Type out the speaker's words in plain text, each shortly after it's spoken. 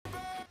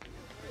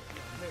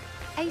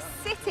A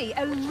city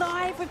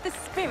alive with the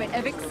spirit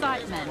of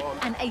excitement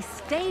and a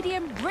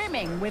stadium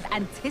brimming with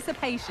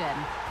anticipation.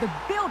 The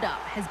build-up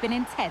has been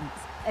intense,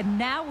 and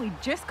now we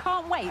just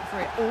can't wait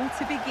for it all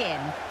to begin.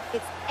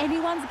 It's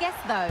anyone's guess,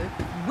 though,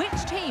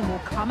 which team will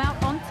come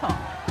out on top.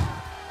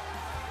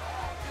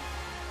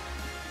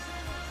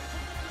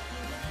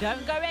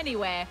 Don't go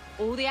anywhere.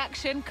 All the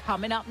action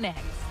coming up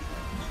next.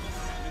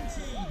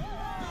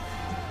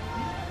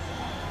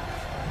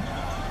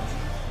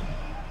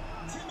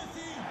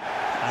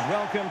 And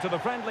welcome to the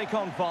friendly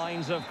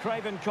confines of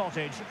Craven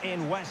Cottage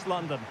in West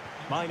London.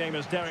 My name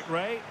is Derek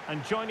Ray,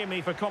 and joining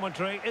me for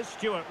commentary is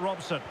Stuart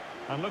Robson.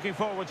 I'm looking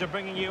forward to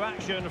bringing you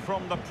action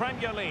from the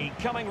Premier League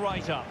coming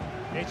right up.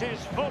 It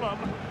is Fulham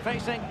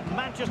facing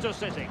Manchester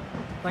City.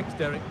 Thanks,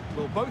 Derek.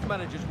 Well, both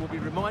managers will be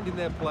reminding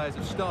their players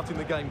of starting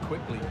the game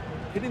quickly,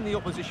 hitting the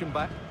opposition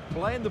back,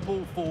 playing the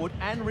ball forward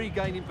and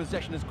regaining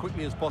possession as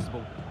quickly as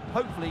possible.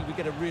 Hopefully we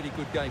get a really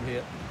good game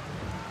here.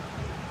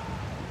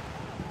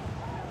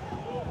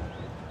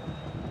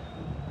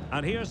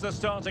 And here's the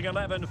starting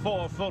 11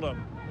 for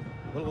Fulham.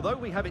 Well, although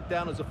we have it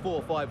down as a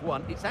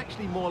 4-5-1, it's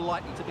actually more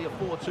likely to be a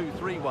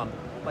 4-2-3-1.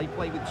 They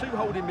play with two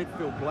holding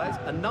midfield players,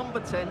 a number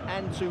 10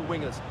 and two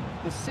wingers.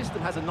 The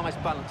system has a nice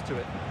balance to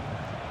it.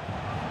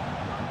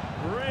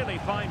 Really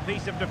fine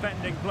piece of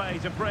defending play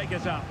to break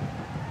it up.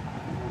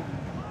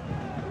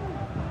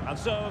 And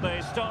so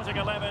the starting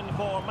 11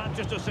 for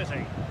Manchester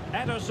City.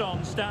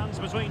 Ederson stands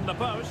between the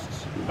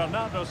posts.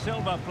 Bernardo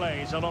Silva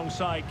plays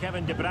alongside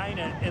Kevin De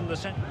Bruyne in the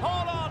centre.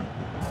 Hold on!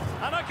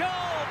 And a goal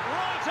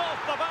right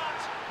off the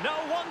bat. No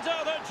wonder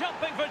they're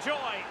jumping for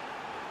joy.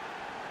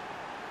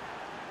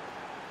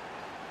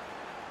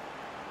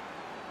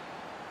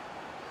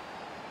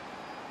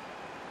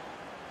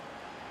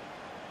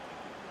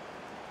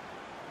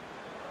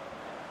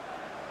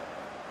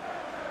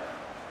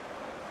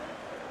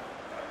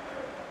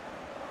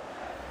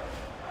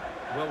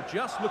 Well,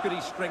 just look at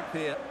his strength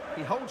here.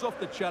 He holds off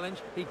the challenge,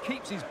 he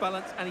keeps his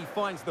balance and he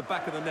finds the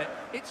back of the net.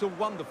 It's a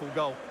wonderful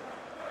goal.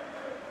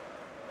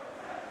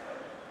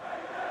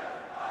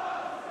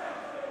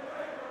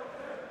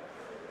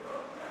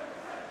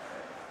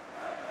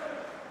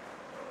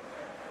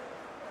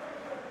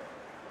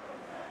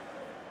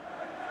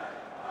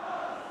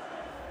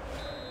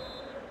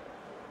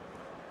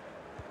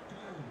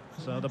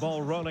 So the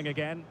ball rolling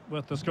again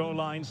with the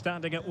scoreline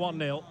standing at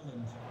 1-0.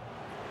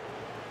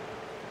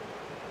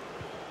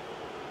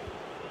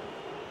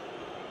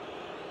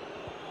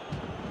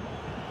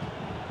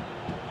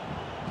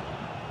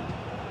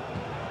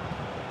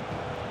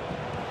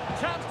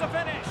 Chance to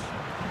finish.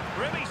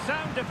 Really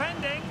sound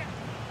defending.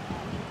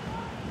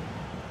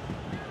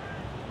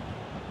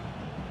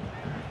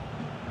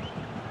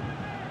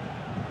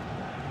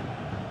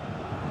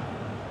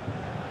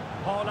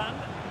 Haaland.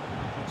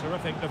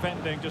 Terrific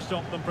defending to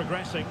stop them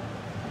progressing.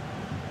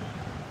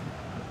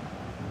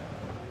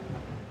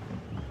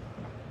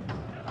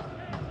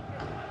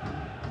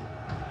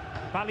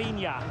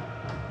 Palinha.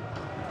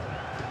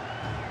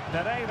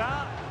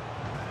 Pereira.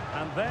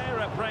 And there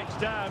it breaks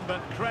down,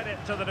 but credit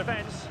to the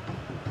defence.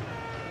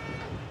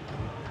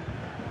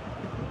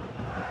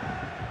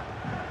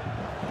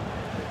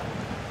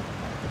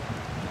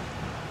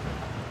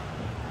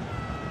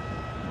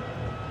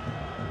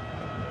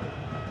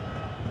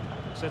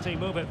 City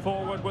move it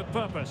forward with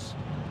purpose,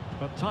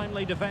 but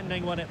timely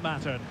defending when it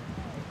mattered.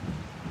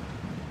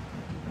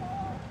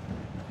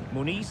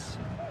 Muniz.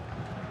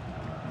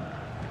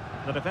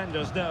 The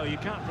defenders know you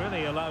can't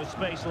really allow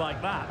space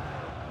like that.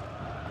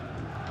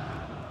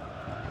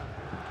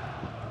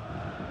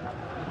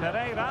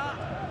 Pereira.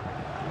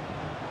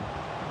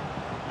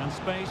 And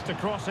space to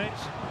cross it.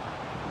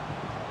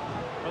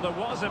 Well, there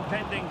was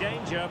impending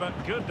danger, but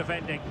good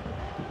defending.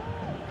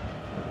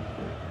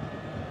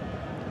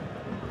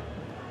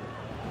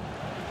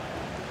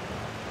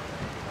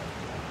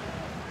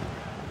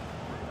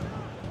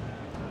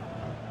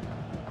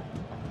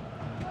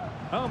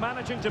 Oh,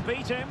 managing to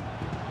beat him.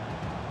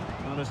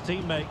 And his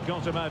teammate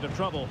got him out of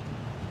trouble.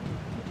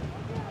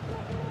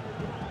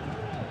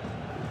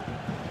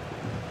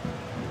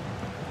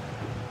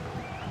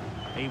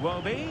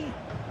 Iwobi.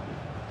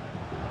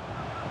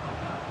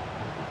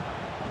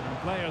 And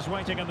players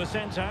waiting in the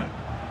centre.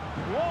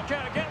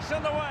 Walker gets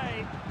in the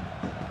way.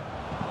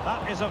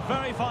 That is a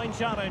very fine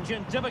challenge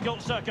in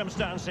difficult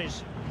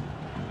circumstances.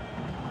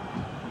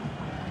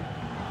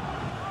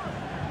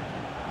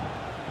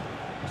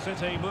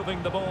 City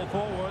moving the ball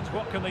forwards.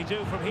 What can they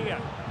do from here?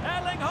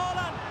 Erling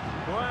Haaland!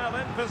 Well,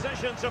 in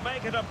position to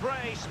make it a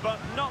brace, but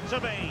not to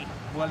be.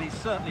 Well, he's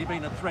certainly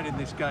been a threat in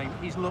this game.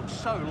 He's looked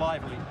so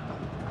lively.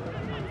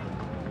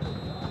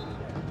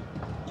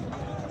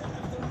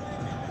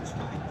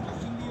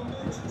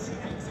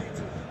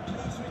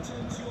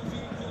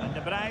 And De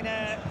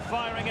Bruyne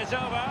firing is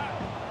over.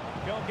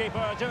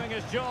 Goalkeeper doing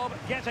his job,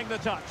 getting the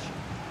touch.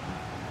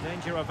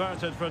 Danger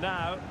averted for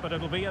now, but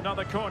it'll be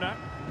another corner.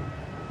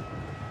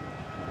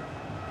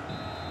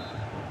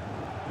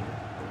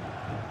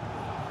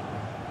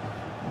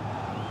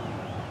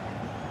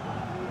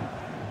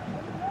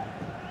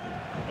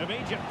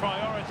 immediate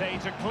priority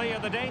to clear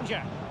the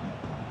danger.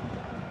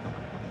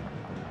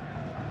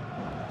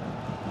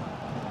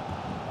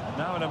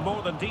 Now in a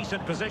more than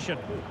decent position.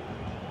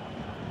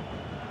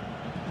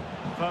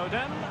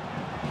 Foden.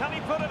 Can he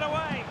put it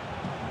away?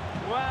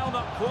 Well,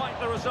 not quite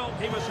the result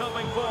he was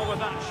hoping for with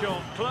that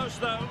shot. Close,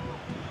 though.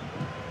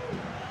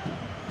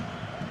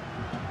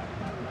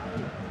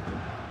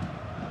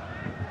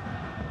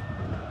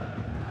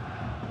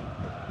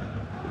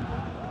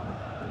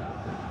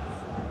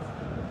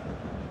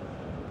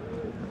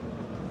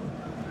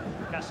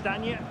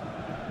 Castagna.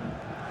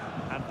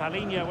 And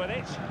Palhinha with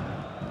it.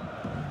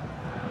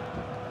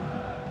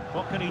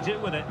 What can he do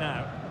with it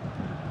now?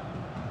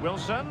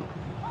 Wilson.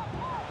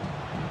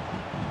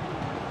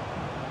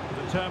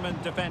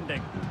 Determined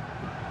defending.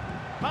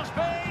 Must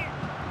be!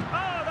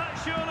 Oh, that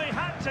surely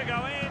had to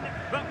go in,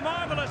 but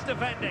marvellous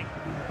defending.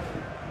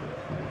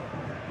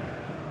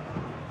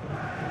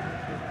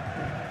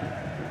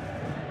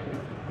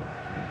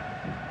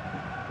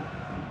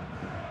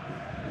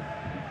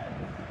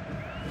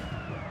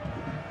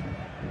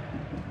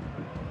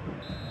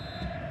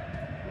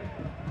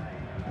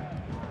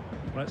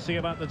 Let's see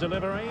about the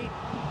delivery.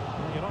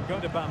 You're not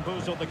going to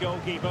bamboozle the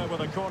goalkeeper with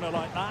a corner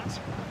like that.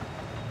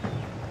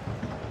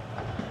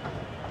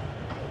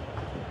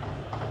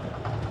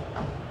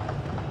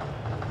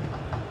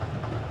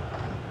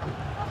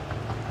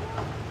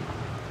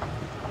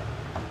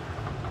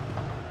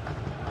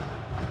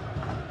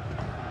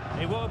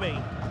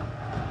 Iwobi.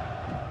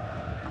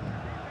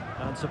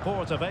 And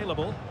support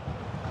available.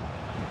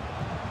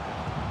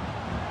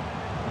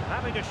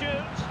 Having to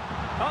shoot.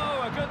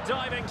 Oh, a good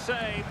diving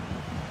save.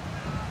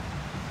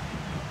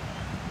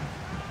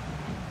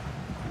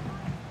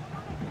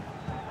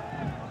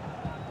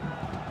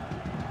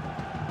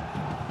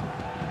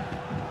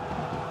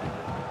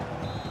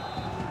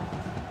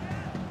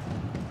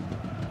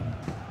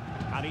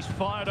 And he's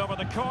fired over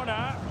the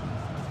corner.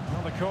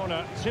 Well, the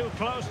corner too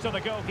close to the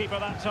goalkeeper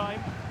that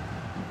time.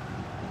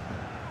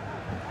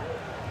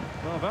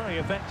 Well, very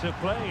effective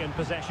play in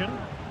possession.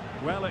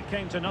 Well, it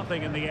came to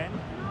nothing in the end.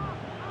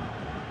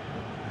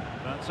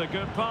 That's a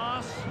good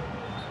pass.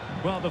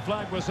 Well, the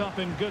flag was up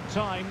in good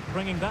time,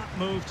 bringing that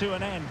move to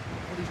an end.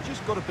 Well, he's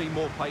just got to be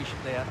more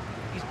patient there.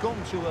 He's gone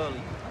too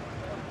early.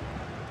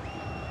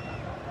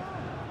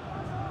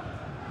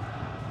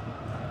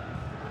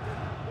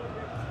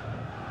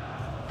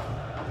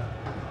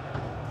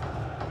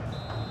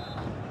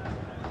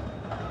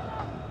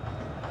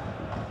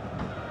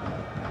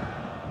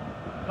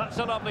 That's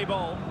a lovely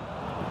ball.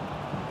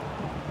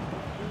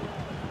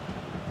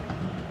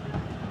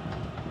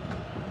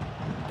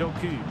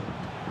 Doku.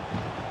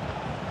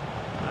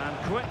 And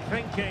quick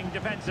thinking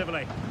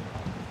defensively.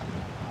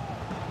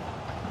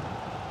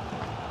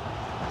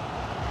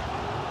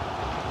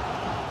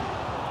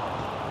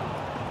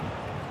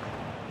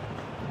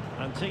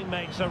 And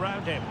teammates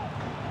around him.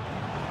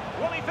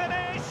 Will he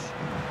finish?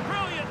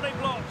 Brilliantly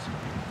blocked.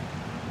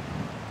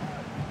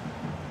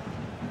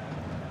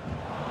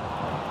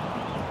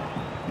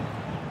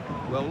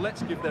 Well,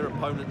 let's give their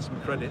opponents some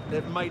credit.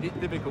 They've made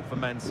it difficult for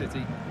Man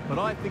City, but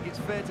I think it's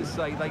fair to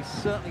say they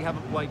certainly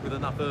haven't played with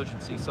enough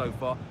urgency so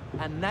far,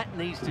 and that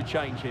needs to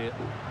change here.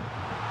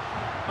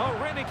 Oh,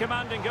 really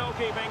commanding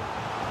goalkeeping.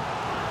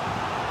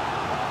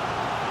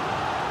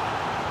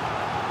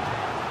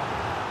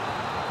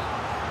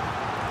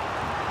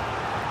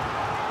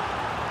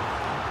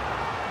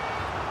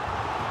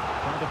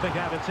 Trying to pick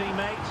out a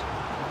teammate.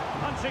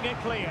 Punching it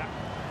clear.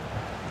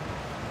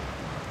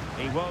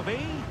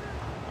 Iwobi.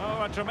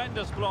 Oh, a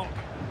tremendous block.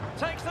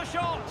 Takes the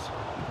shot.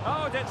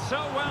 Oh, did so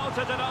well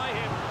to deny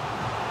him.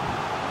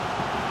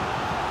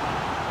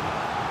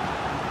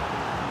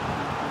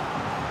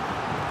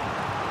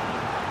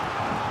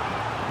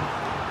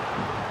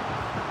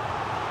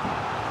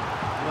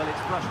 Well, it's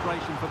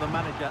frustration for the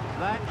manager.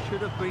 That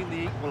should have been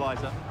the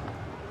equaliser.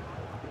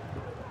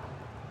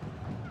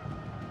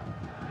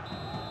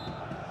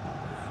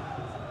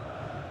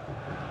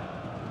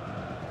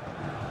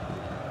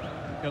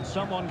 Can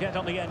someone get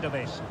on the end of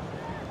this?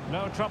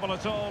 No trouble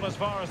at all as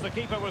far as the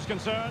keeper was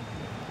concerned.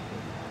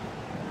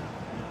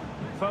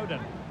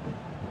 Foden.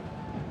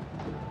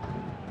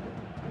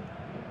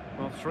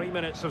 Well, 3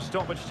 minutes of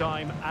stoppage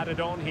time added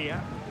on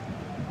here.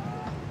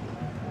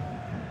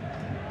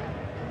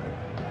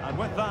 And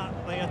with that,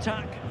 the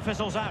attack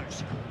fizzles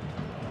out.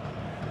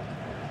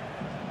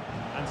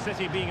 And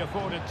City being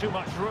afforded too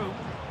much room.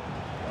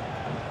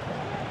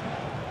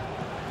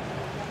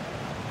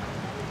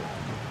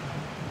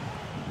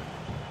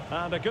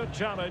 And a good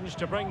challenge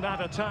to bring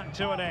that attack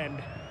to an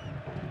end.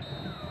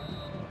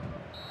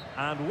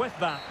 And with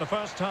that, the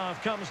first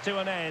half comes to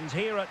an end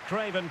here at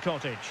Craven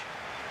Cottage.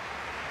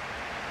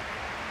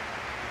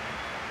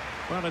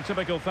 Well, in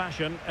typical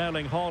fashion,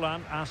 Erling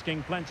Haaland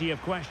asking plenty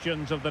of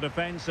questions of the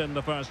defence in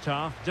the first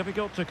half.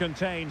 Difficult to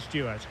contain,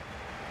 Stuart.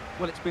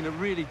 Well, it's been a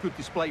really good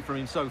display from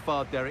him so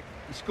far, Derek.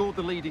 He scored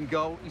the leading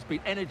goal, he's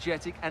been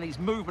energetic, and his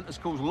movement has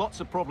caused lots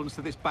of problems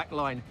to this back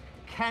line.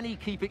 Can he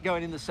keep it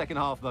going in the second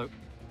half, though?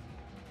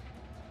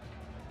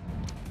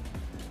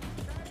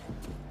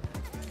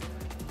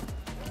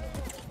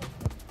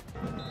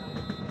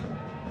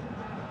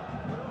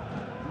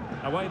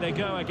 Away they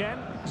go again.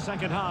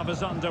 Second half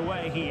is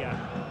underway here.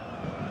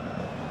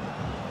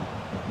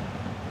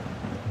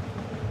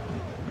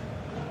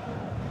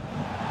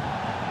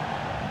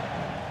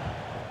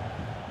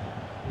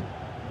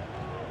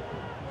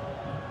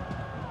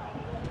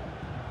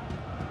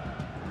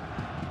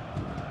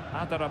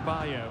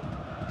 Adarabayo.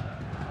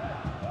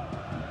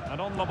 And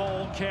on the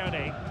ball,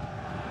 Kearney.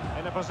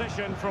 In a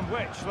position from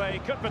which they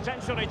could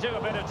potentially do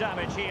a bit of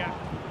damage here.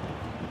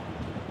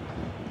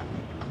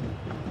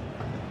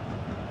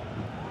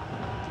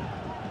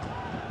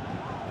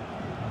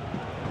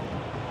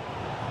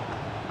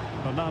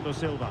 Bernardo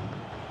Silva.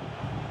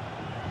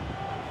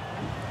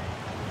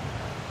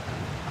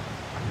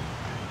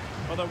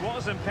 Well, there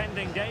was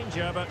impending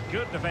danger, but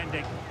good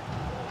defending.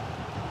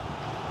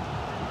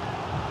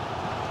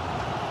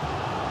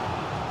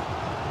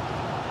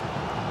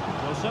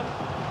 Wilson.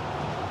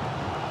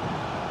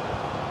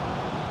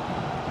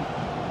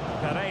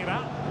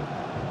 Pereira.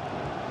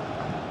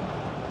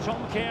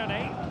 Tom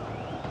Kearney.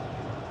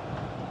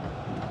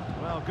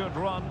 Well, good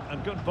run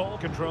and good ball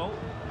control.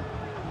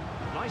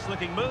 Nice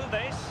looking move,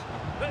 this.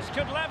 This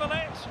could level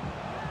it.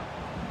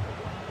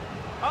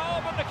 Oh,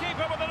 but the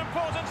keeper with an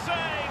important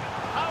save.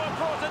 How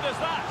important is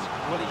that?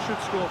 Well, he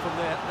should score from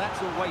there.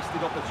 That's a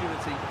wasted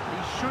opportunity.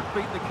 He should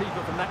beat the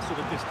keeper from that sort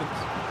of distance.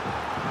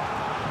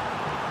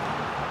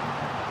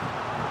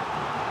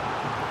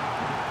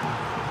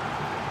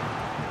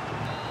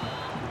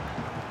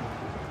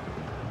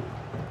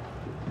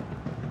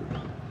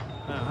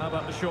 Now, how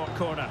about the short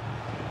corner?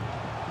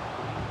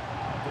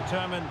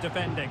 Determined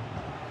defending.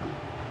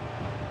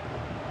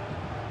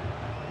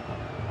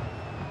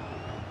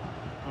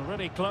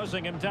 Really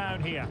closing him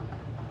down here.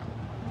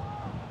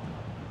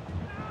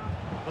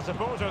 The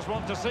supporters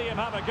want to see him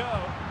have a go,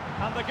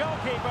 and the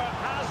goalkeeper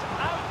has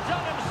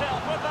outdone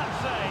himself with that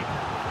save.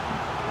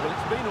 Well,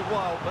 it's been a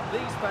while, but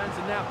these fans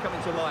are now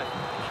coming to life.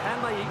 Can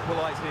they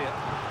equalise here?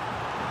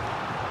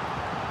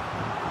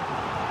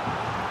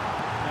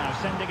 Now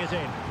sending it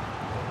in.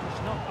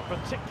 It's not a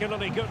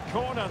particularly good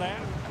corner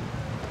there.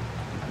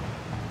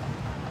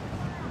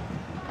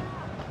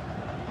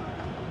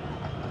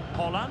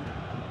 Holland.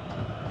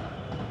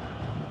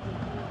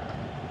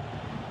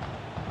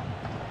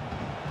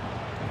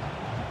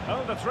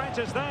 Oh, the threat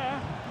is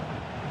there.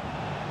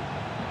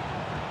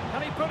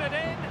 Can he put it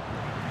in?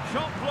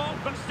 Shot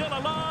blocked, but still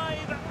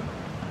alive.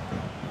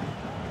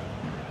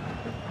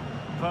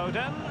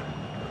 Foden.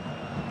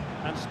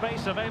 And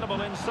space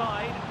available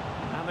inside.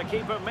 And the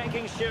keeper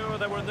making sure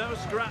there were no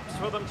scraps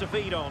for them to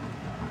feed on.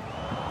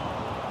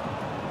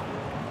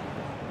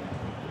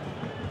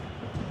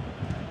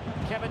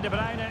 Kevin De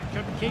Bruyne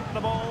couldn't keep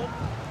the ball.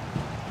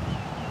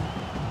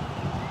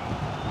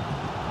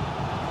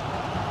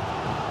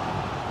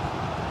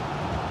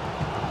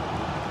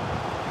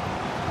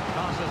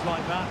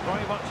 Like that,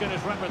 very much in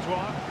his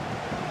repertoire.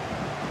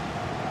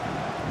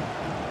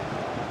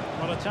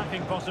 Well,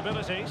 attacking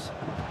possibilities,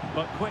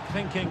 but quick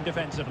thinking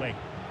defensively.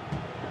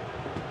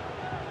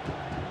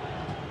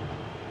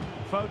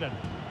 Foden.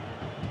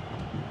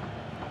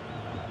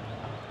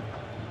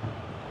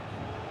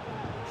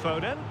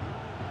 Foden.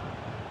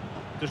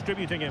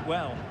 Distributing it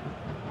well.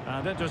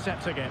 And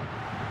intercepting it.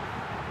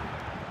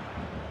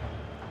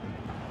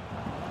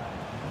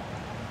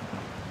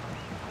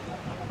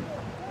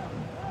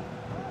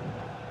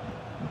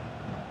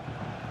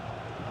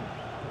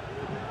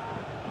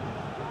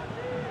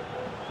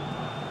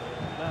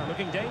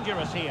 Looking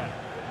dangerous here.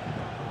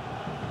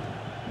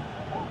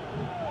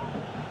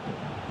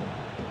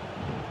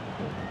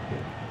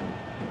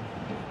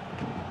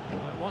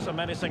 Well, it was a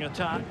menacing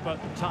attack, but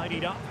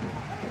tidied up.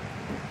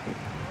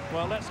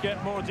 Well, let's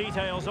get more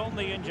details on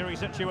the injury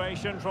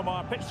situation from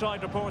our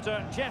pitchside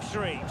reporter, Jeff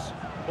Shreves.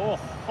 Oh,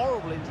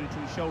 horrible injury to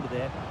his shoulder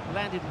there.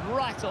 Landed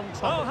right on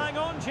top Oh, of hang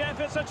on, Jeff,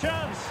 it's a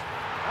chance.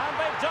 And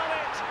they've done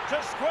it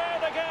to square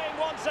the game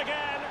once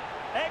again.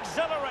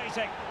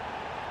 Exhilarating.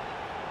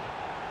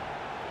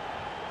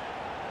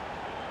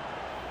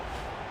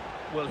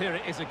 Well, here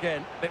it is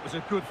again. It was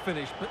a good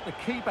finish, but the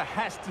keeper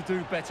has to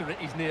do better at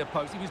his near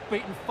post. He was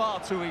beaten far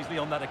too easily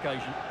on that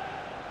occasion.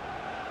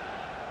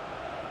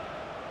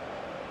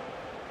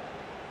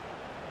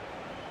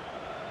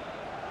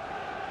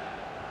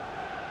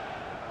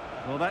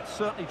 Well, that's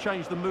certainly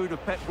changed the mood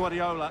of Pep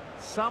Guardiola.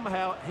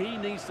 Somehow, he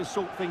needs to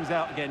sort things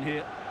out again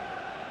here.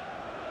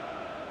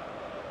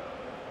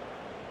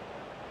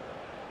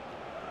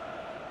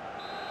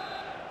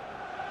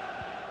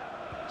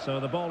 So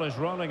the ball is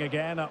rolling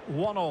again at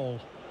 1-1.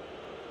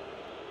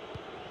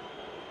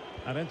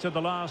 And into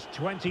the last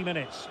 20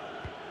 minutes.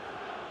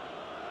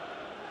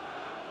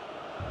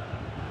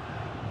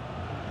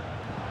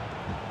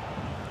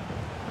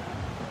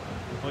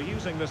 Well,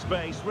 using the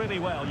space really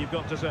well, you've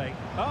got to say.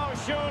 Oh,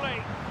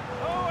 surely.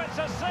 Oh, it's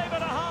a save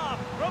and a half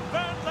from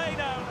Bernd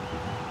Leno.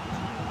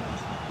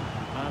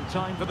 And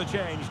time for the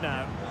change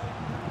now.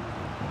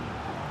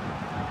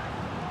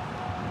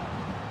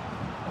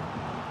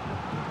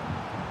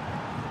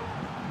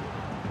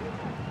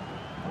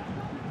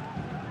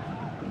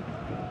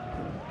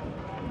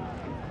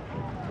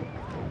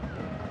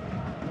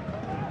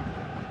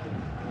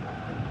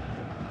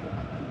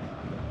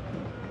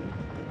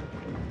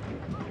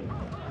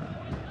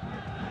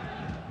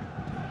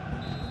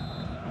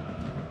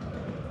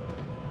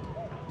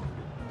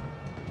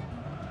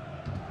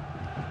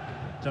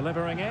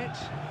 Delivering it.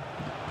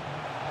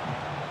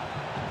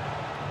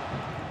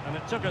 And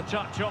it took a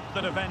touch off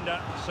the defender,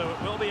 so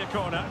it will be a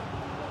corner.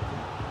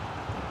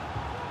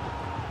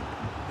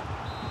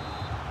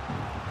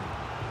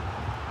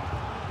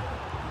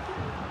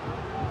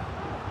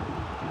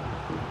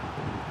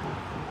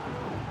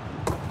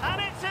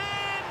 And it's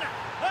in!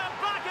 They're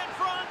back in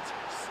front!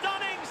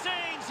 Stunning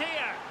scenes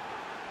here!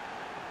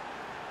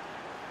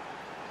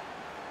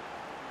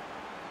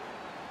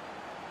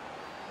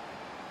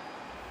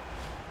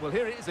 Well,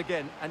 here it is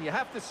again, and you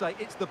have to say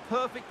it's the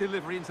perfect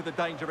delivery into the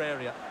danger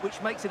area, which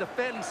makes it a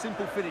fairly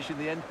simple finish in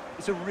the end.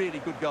 It's a really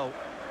good goal.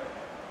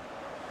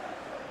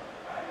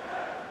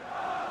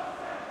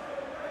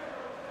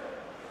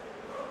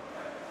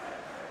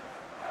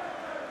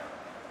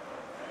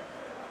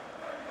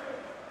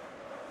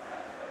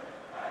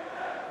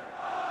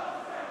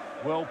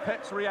 Well,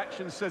 Pep's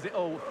reaction says it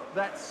all.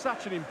 That's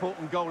such an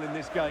important goal in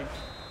this game.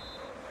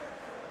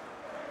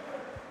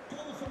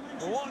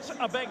 What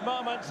a big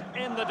moment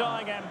in the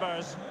dying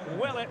embers.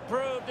 Will it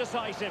prove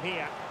decisive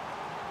here?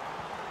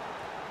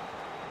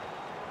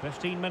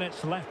 15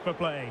 minutes left for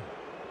play.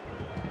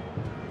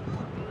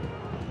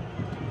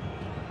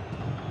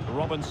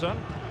 Robinson.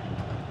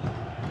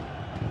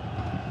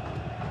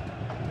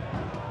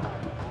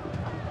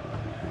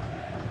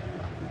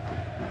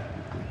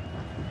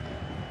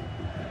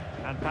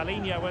 And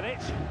Palhinha with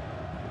it.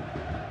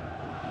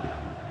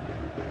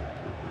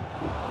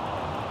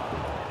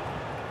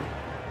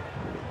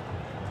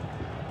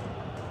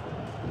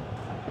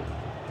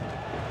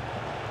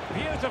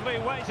 Beautifully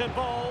weighted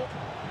ball.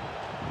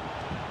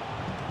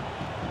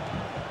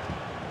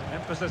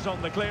 Emphasis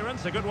on the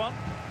clearance, a good one.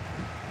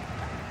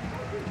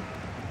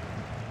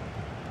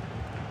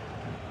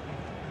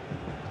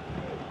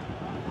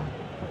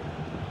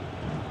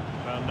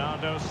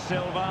 Bernardo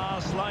Silva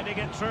sliding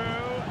it through.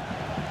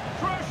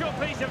 Crucial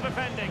piece of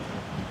defending.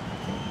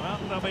 Well,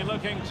 they'll be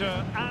looking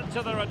to add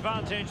to their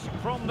advantage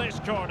from this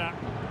corner.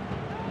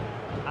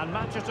 And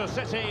Manchester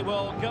City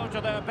will go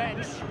to their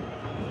bench.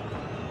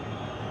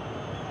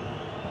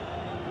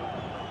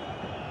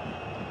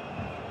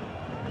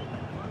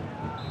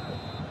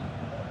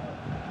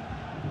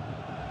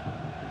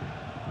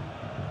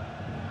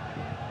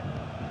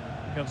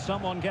 Can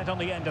someone get on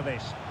the end of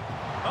this?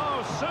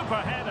 Oh, super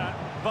header,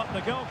 but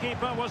the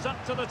goalkeeper was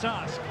up to the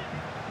task.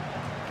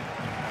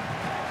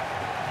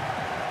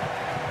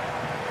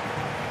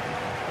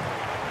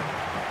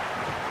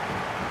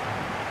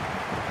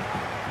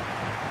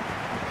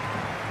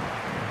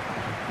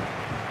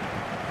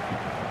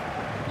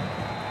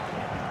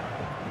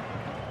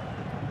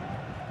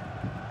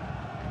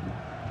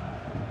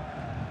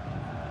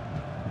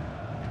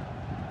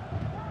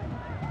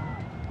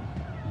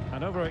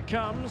 And over it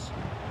comes.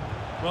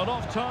 Well,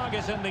 off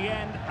target in the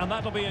end, and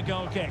that'll be a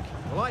goal kick.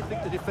 Well, I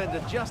think the defender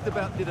just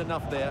about did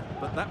enough there,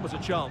 but that was a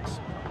chance.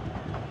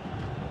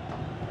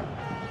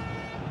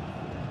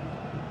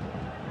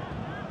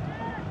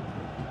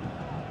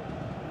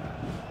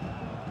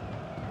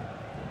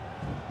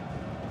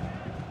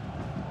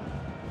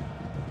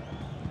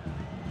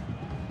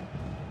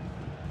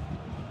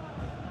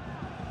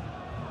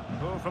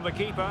 Ball from the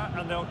keeper,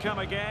 and they'll come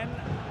again.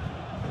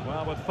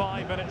 Well, with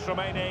 5 minutes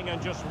remaining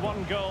and just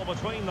one goal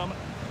between them,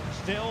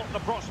 still the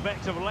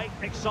prospect of late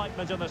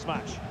excitement in this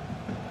match.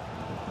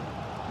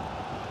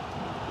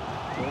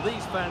 Well,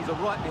 these fans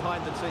are right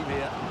behind the team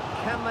here.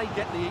 Can they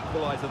get the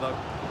equaliser, though?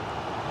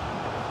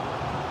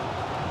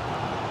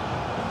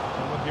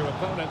 And with your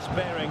opponents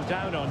bearing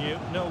down on you,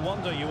 no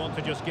wonder you want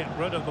to just get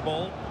rid of the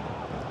ball.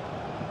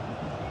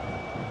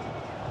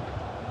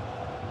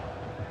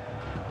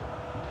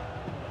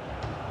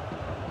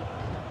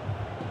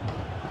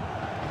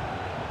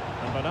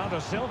 And Bernardo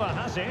Silva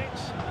has it.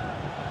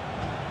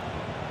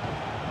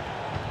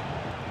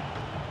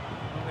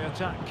 The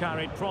attack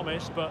carried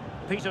promise, but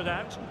petered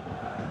out.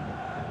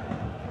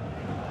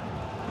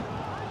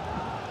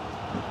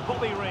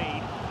 Bobby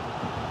Reed.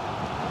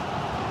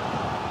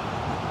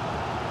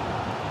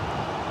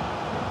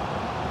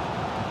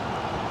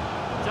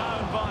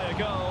 Down by a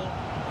goal.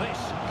 This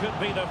could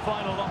be the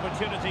final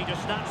opportunity to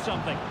snatch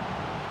something.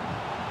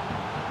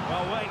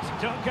 Well, wait,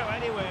 don't go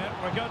anywhere.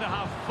 We're going to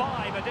have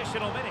 5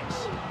 additional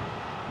minutes.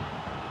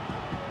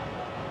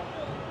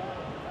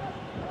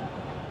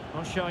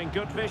 Well, showing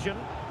good vision.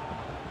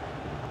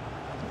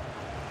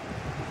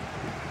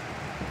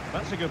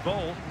 That's a good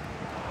ball.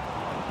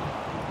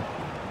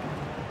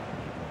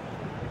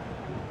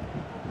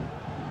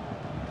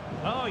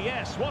 Oh,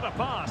 yes, what a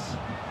pass.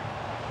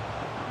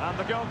 And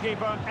the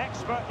goalkeeper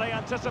expertly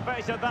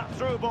anticipated that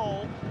through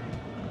ball.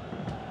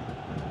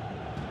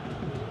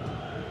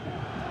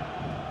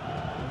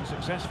 And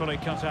successfully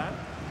cut out.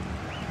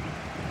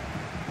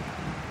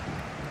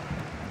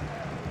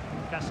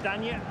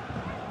 Castagne.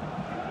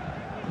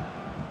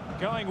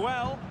 Going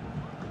well.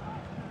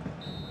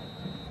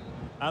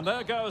 And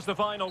there goes the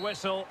final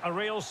whistle. A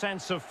real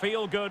sense of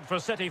feel-good for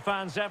City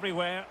fans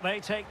everywhere. They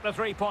take the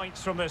 3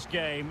 points from this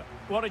game.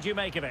 What did you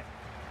make of it?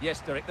 Yes,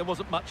 Derek, there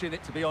wasn't much in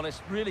it, to be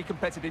honest. Really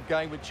competitive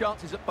game with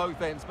chances at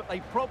both ends, but they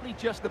probably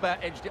just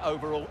about edged it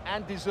overall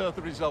and deserved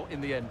the result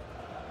in the end.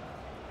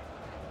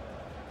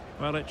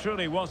 Well, it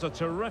truly was a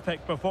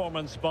terrific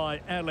performance by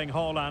Erling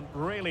Haaland,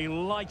 really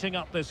lighting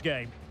up this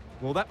game.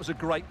 Well, that was a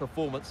great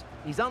performance.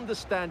 His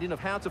understanding of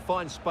how to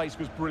find space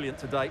was brilliant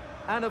today.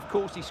 And, of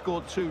course, he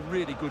scored 2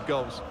 really good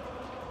goals.